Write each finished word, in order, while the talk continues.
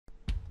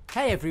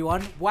Hey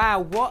everyone,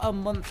 wow, what a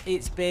month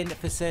it's been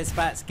for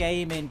STRIX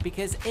Gaming,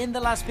 because in the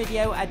last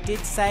video I did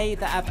say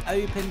that I've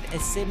opened a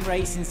sim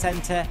racing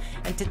centre,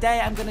 and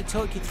today I'm going to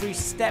talk you through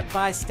step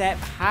by step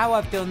how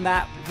I've done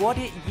that, what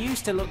it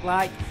used to look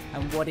like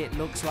and what it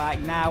looks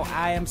like now.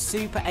 I am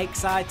super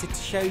excited to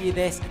show you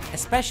this,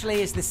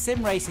 especially as the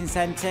sim racing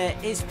centre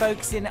is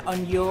focusing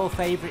on your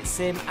favourite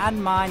sim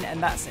and mine,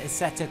 and that's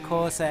Assetto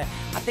Corsa.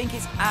 I think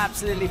it's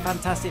absolutely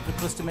fantastic for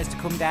customers to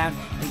come down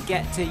and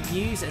get to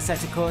use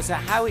Assetto Corsa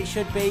how it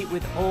should be,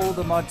 with all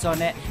the mods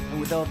on it and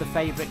with all the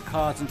favourite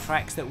cars and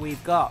tracks that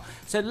we've got.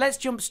 So let's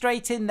jump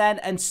straight in then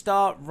and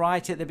start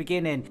right at the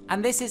beginning.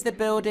 And this is the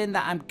building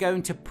that I'm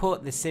going to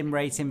put the sim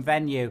racing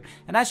venue,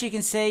 and as you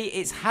can see,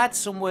 it's had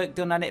some work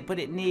done on it, but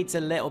it needs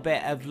a little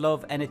bit of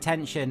love and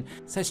attention.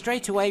 So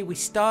straight away we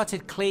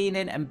started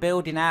cleaning and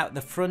building out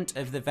the front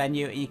of the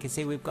venue, and you can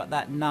see we've got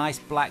that nice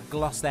black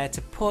gloss there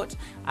to put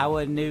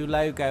our new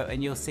logo,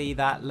 and you'll see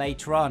that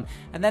later on.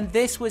 And then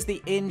this was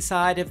the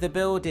inside of the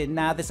building.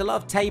 Now there's a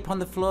lot of tape on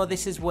the floor.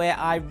 This is where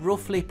I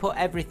roughly put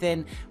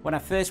everything when I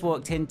first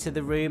walked into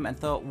the room and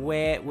thought,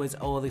 where was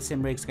all the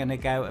sim rigs going to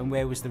go and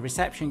where was the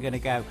reception going to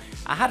go.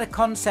 I had a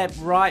concept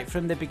right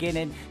from the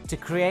beginning to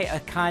create a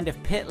kind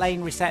of pit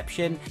lane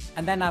reception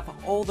and then have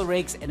all the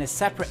rigs in a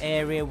separate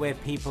area where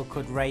people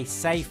could race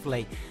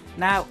safely.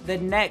 Now the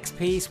next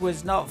piece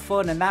was not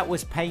fun, and that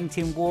was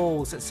painting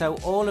walls. So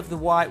all of the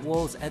white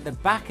walls at the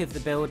back of the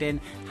building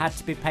had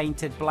to be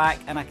painted black,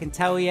 and I can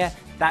tell you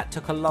that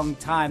took a long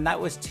time. That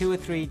was 2 or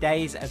 3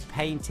 days of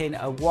painting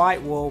a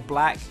white wall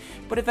black,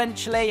 but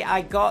eventually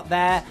I got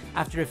there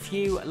after a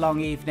few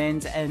long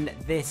evenings, and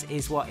this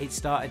is what it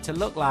started to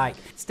look like.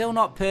 Still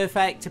not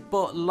perfect,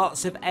 but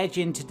lots of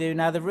edging to do.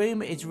 Now the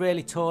room is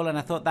really tall, and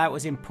I thought that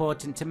was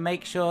important to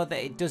make sure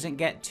that it doesn't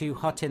get too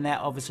hot in there,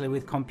 obviously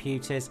with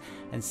computers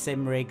and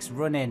sim rigs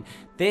running.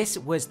 This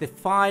was the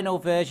final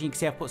version. You can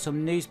see I've put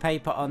some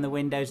newspaper on the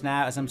windows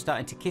now as I'm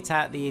starting to kit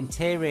out the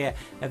interior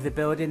of the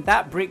building.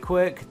 That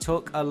brickwork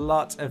took a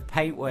lot of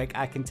paintwork,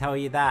 I can tell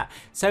you that.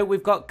 So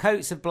we've got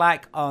coats of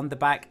black on the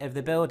back of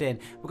the building.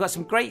 We've got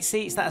some great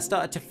seats that are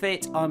started to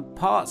fit on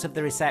parts of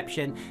the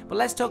reception, but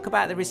let's talk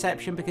about the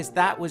reception because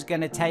that was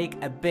going to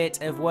take a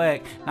bit of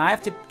work. Now I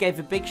have to give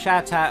a big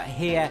shout out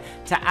here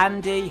to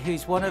Andy,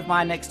 who's one of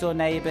my next door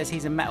neighbours.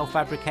 He's a metal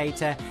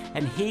fabricator,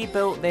 and he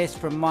built this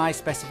from my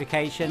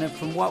specification and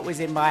from what was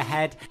in my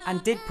head,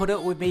 and did put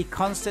up with me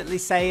constantly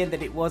saying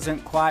that it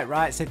wasn't quite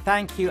right. So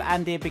thank you,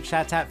 Andy, a big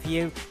shout out for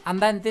you. And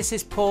then this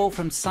is Paul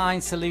from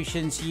Sign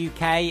Solutions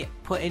UK,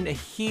 putting a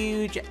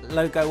huge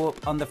logo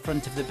up on the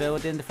front of the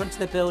building. The front of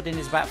the building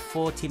is about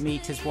 40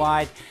 meters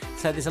wide,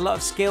 so there's a lot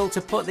of skill to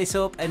put this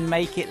up and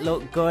make it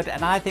look good,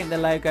 and I think the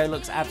logo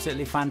looks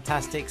absolutely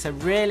fantastic, so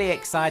really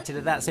excited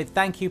at that. So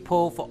thank you,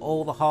 Paul, for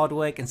all the hard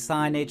work and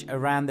signage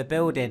around the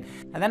building.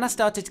 And then I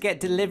started to get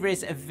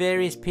deliveries of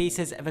various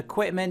pieces of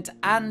equipment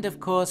and of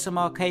course some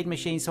arcade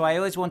machines. So I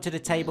always wanted a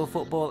table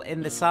football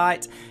in the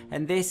site,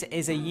 and this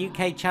is a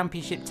UK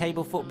Championship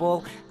table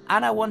football,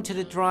 and I wanted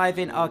a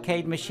drive-in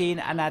arcade machine,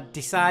 and I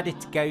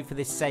decided to go for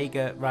this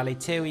Sega Rally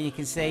 2, and you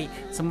can see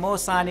some more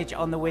signage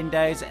on the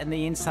windows, and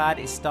the inside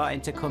is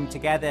starting to come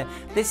together.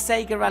 This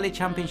Sega Rally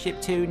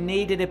Championship 2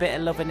 needed a bit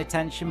of love and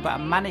attention, but I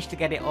managed to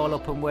get it all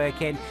up and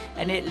working,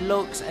 and it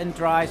looks and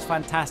drives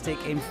fantastic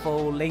in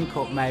full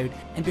link-up mode.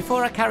 And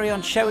before I carry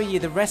on showing you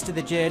the rest of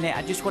the journey,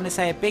 I just want to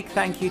say a big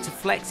thank you to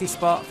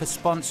FlexiSpot for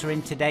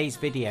sponsoring today's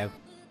video.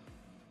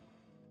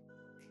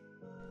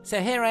 So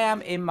here I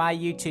am in my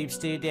YouTube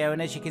studio,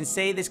 and as you can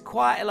see there's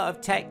quite a lot of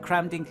tech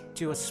crammed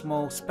into a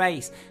small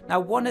space. Now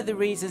one of the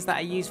reasons that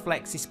I use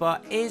FlexiSpot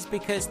is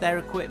because their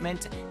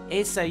equipment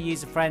is so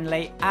user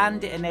friendly,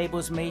 and it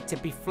enables me to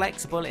be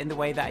flexible in the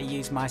way that I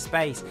use my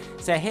space.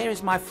 So here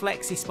is my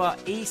FlexiSpot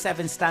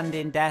E7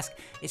 standing desk.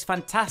 It's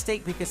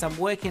fantastic because I'm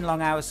working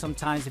long hours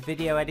sometimes with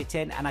video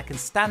editing, and I can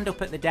stand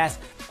up at the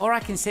desk or I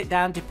can sit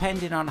down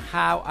depending on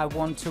how I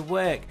want to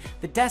work.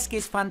 The desk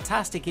is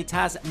fantastic. It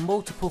has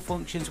multiple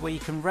functions where you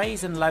can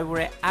raise and lower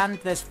it, and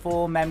there's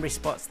 4 memory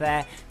spots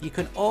there. You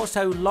can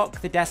also lock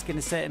the desk in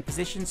a certain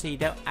position so you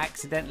don't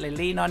accidentally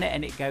lean on it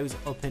and it goes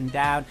up and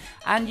down,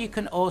 and you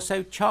can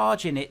also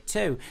charge in it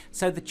too.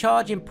 So the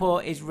charging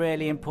port is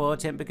really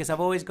important because I've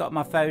always got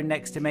my phone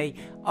next to me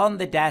on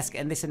the desk,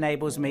 and this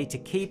enables me to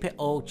keep it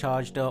all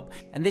charged up,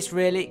 and this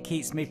really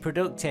keeps me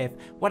productive.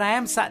 When I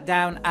am sat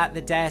down at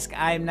the desk,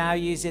 I am now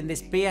using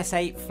this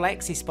BS8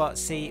 FlexiSpot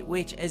seat,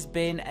 which has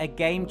been a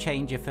game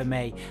changer for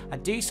me. I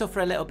do suffer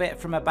a little bit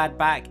from a bad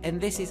back,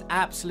 and this is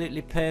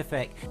absolutely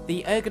perfect.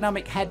 The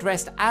ergonomic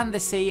headrest and the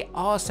seat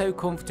are so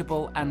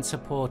comfortable and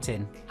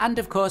supporting, and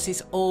of course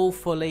it's all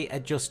fully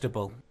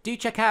adjustable. Do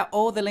check out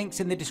all the links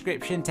in the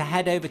description to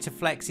head over to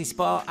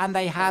FlexiSpot, and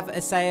they have a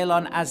sale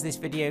on as this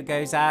video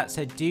goes out,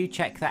 so do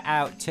check that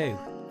out too.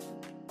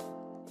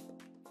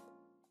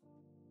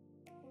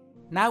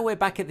 Now we're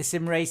back at the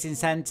Sim Racing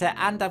Centre,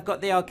 and I've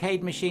got the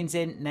arcade machines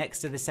in next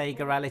to the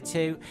Sega Rally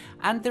 2,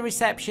 and the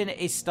reception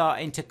is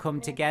starting to come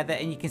together,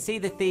 and you can see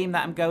the theme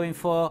that I'm going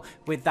for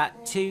with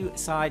that two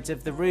sides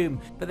of the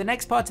room. But the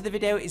next part of the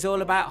video is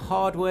all about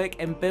hard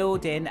work and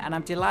building, and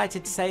I'm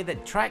delighted to say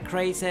that Track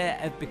Racer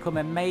have become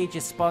a major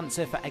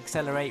sponsor for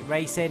Accelerate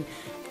Racing.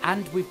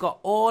 And we've got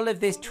all of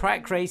this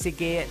Track Racer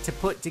gear to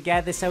put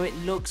together, so it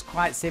looks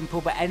quite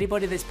simple, but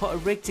anybody that's put a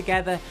rig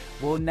together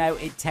will know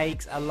it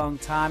takes a long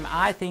time.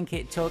 I think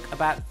it took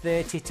about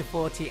 30 to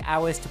 40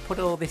 hours to put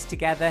all this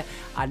together.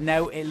 I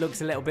know it looks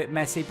a little bit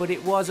messy, but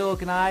it was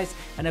organised,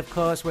 and of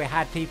course we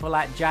had people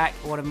like Jack,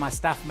 one of my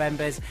staff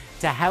members,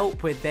 to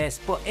help with this.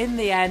 But in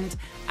the end,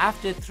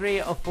 after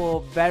 3 or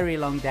 4 very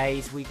long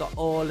days, we got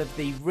all of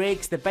the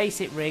rigs, the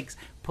basic rigs,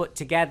 put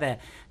together.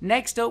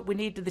 Next up, we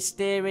needed the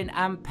steering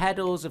and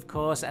pedals, of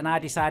course, and I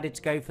decided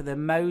to go for the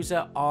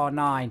Moser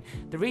R9.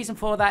 The reason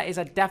for that is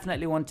I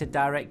definitely wanted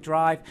direct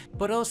drive,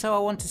 but also I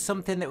wanted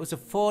something that was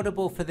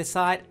affordable for the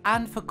site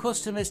and for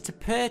customers to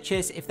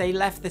purchase if they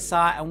left the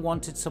site and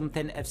wanted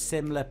something of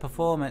similar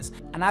performance.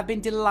 And I've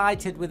been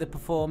delighted with the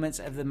performance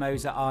of the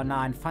Moser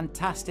R9.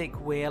 Fantastic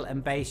wheel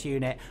and base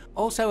unit.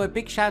 Also, a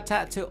big shout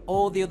out to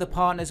all the other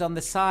partners on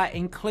the site,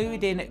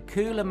 including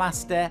Cooler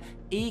Master,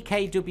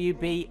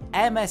 EKWB,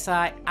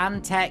 MSI,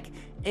 Antec,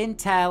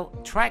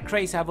 Intel, Track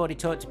Racer I've already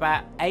talked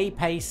about,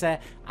 A-Pacer,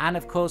 and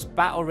of course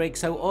Battle Rig.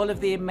 So all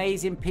of the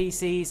amazing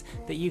PCs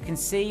that you can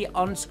see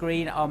on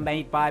screen are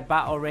made by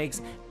Battle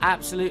Rigs.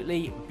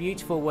 Absolutely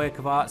beautiful work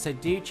of art, so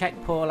do check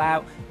Paul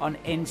out on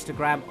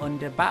Instagram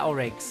under Battle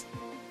Rigs.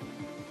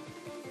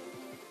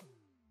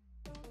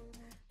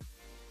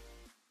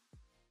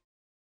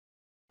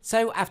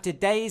 So after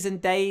days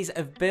and days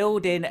of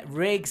building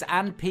rigs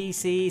and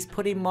PCs,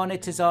 putting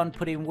monitors on,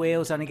 putting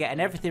wheels on and getting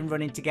everything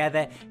running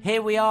together,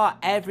 here we are,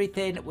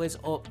 everything was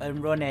up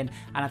and running.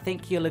 And I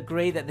think you'll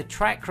agree that the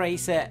Track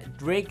Racer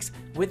rigs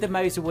with the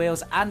Moser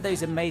wheels and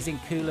those amazing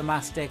Cooler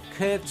Master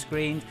curved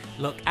screens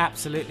look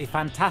absolutely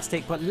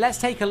fantastic. But let's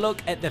take a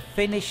look at the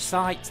finished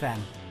site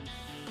then.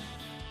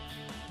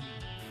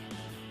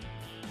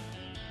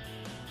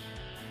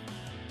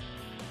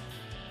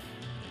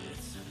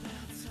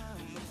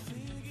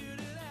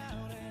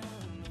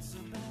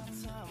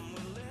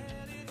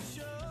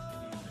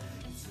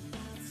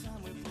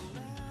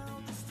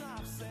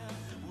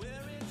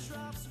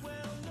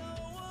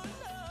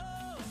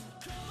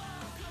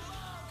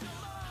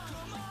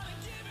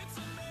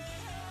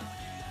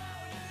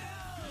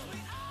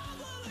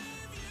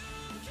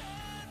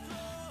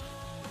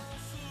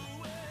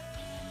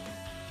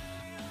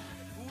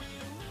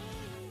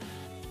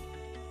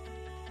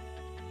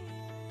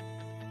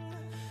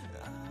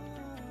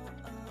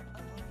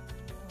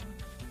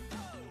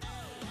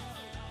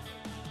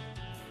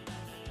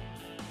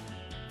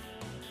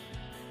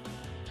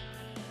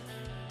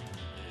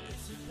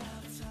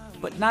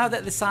 But now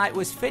that the site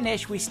was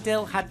finished, we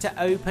still had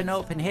to open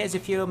up, and here's a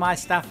few of my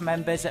staff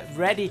members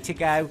ready to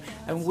go,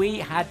 and we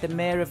had the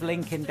Mayor of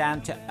Lincoln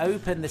down to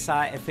open the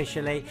site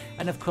officially,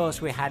 and of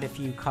course we had a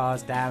few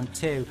cars down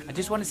too. I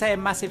just want to say a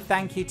massive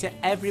thank you to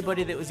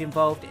everybody that was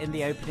involved in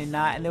the opening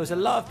night, and there was a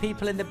lot of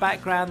people in the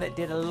background that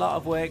did a lot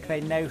of work.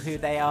 They know who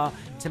they are,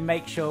 to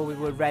make sure we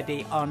were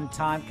ready on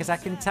time, because I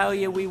can tell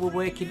you we were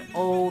working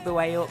all the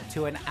way up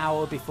to an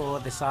hour before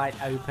the site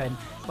opened.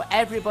 But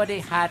everybody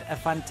had a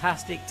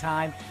fantastic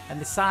time, and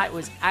the site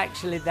was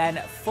actually then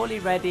fully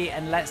ready,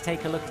 and let's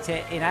take a look at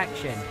it in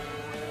action.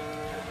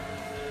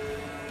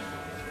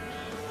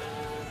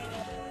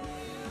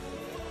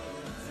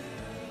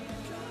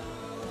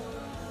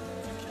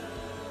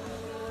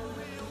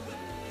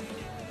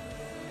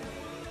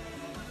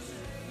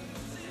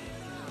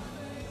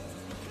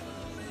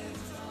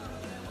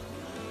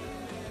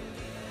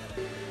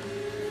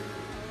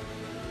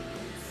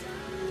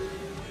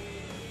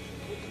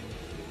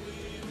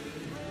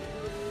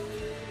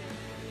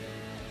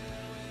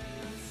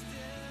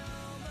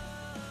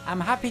 I'm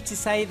happy to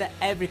say that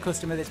every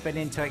customer that's been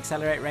into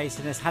Accelerate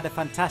Racing has had a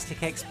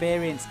fantastic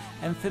experience,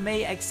 and for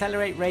me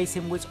Accelerate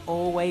Racing was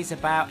always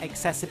about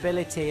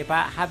accessibility,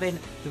 about having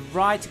the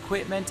right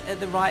equipment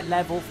at the right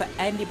level for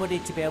anybody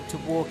to be able to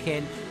walk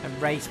in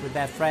and race with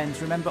their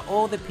friends. Remember,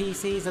 all the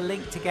PCs are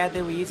linked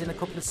together. We're using a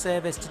couple of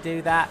servers to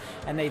do that,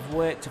 and they've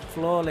worked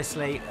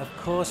flawlessly. Of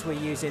course, we're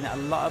using a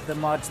lot of the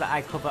mods that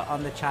I cover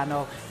on the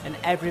channel, and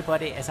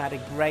everybody has had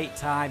a great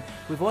time.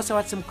 We've also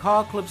had some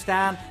car clubs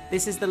down.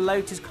 This is the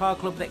Lotus Car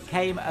Club that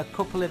came a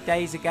couple of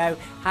days ago.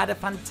 Had a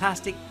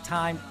fantastic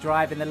time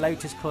driving the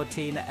Lotus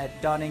Cortina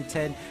at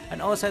Donington,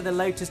 and also the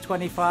Lotus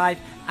 25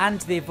 and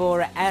the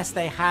Evora S.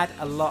 They had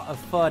a lot of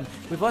fun.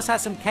 We've also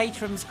had some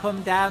caterers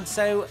come down,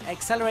 so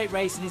Accelerate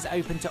Racing is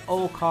open to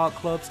all car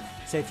clubs.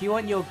 So if you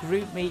want your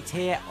group meet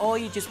here, or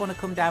you just want to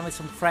come down with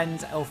some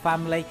friends or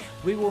family,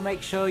 we will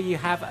make sure you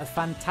have a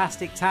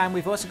fantastic time.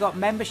 We've also got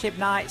membership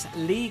nights,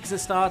 leagues are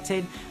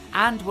starting,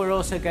 and we're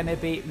also going to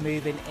be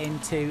moving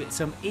into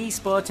some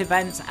eSport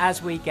events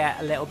as we get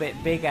a little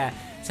bit bigger.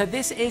 So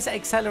this is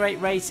Accelerate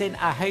Racing.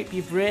 I hope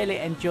you've really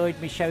enjoyed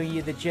me showing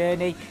you the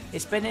journey.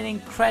 It's been an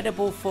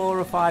incredible 4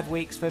 or 5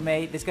 weeks for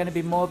me. There's going to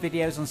be more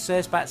videos on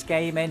STRIX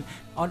Gaming,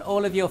 on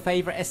all of your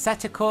favourite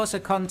Assetto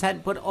Corsa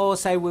content, but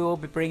also we will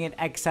be bringing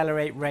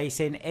Accelerate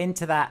Racing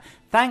into that.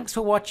 Thanks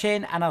for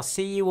watching, and I'll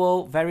see you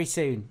all very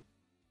soon.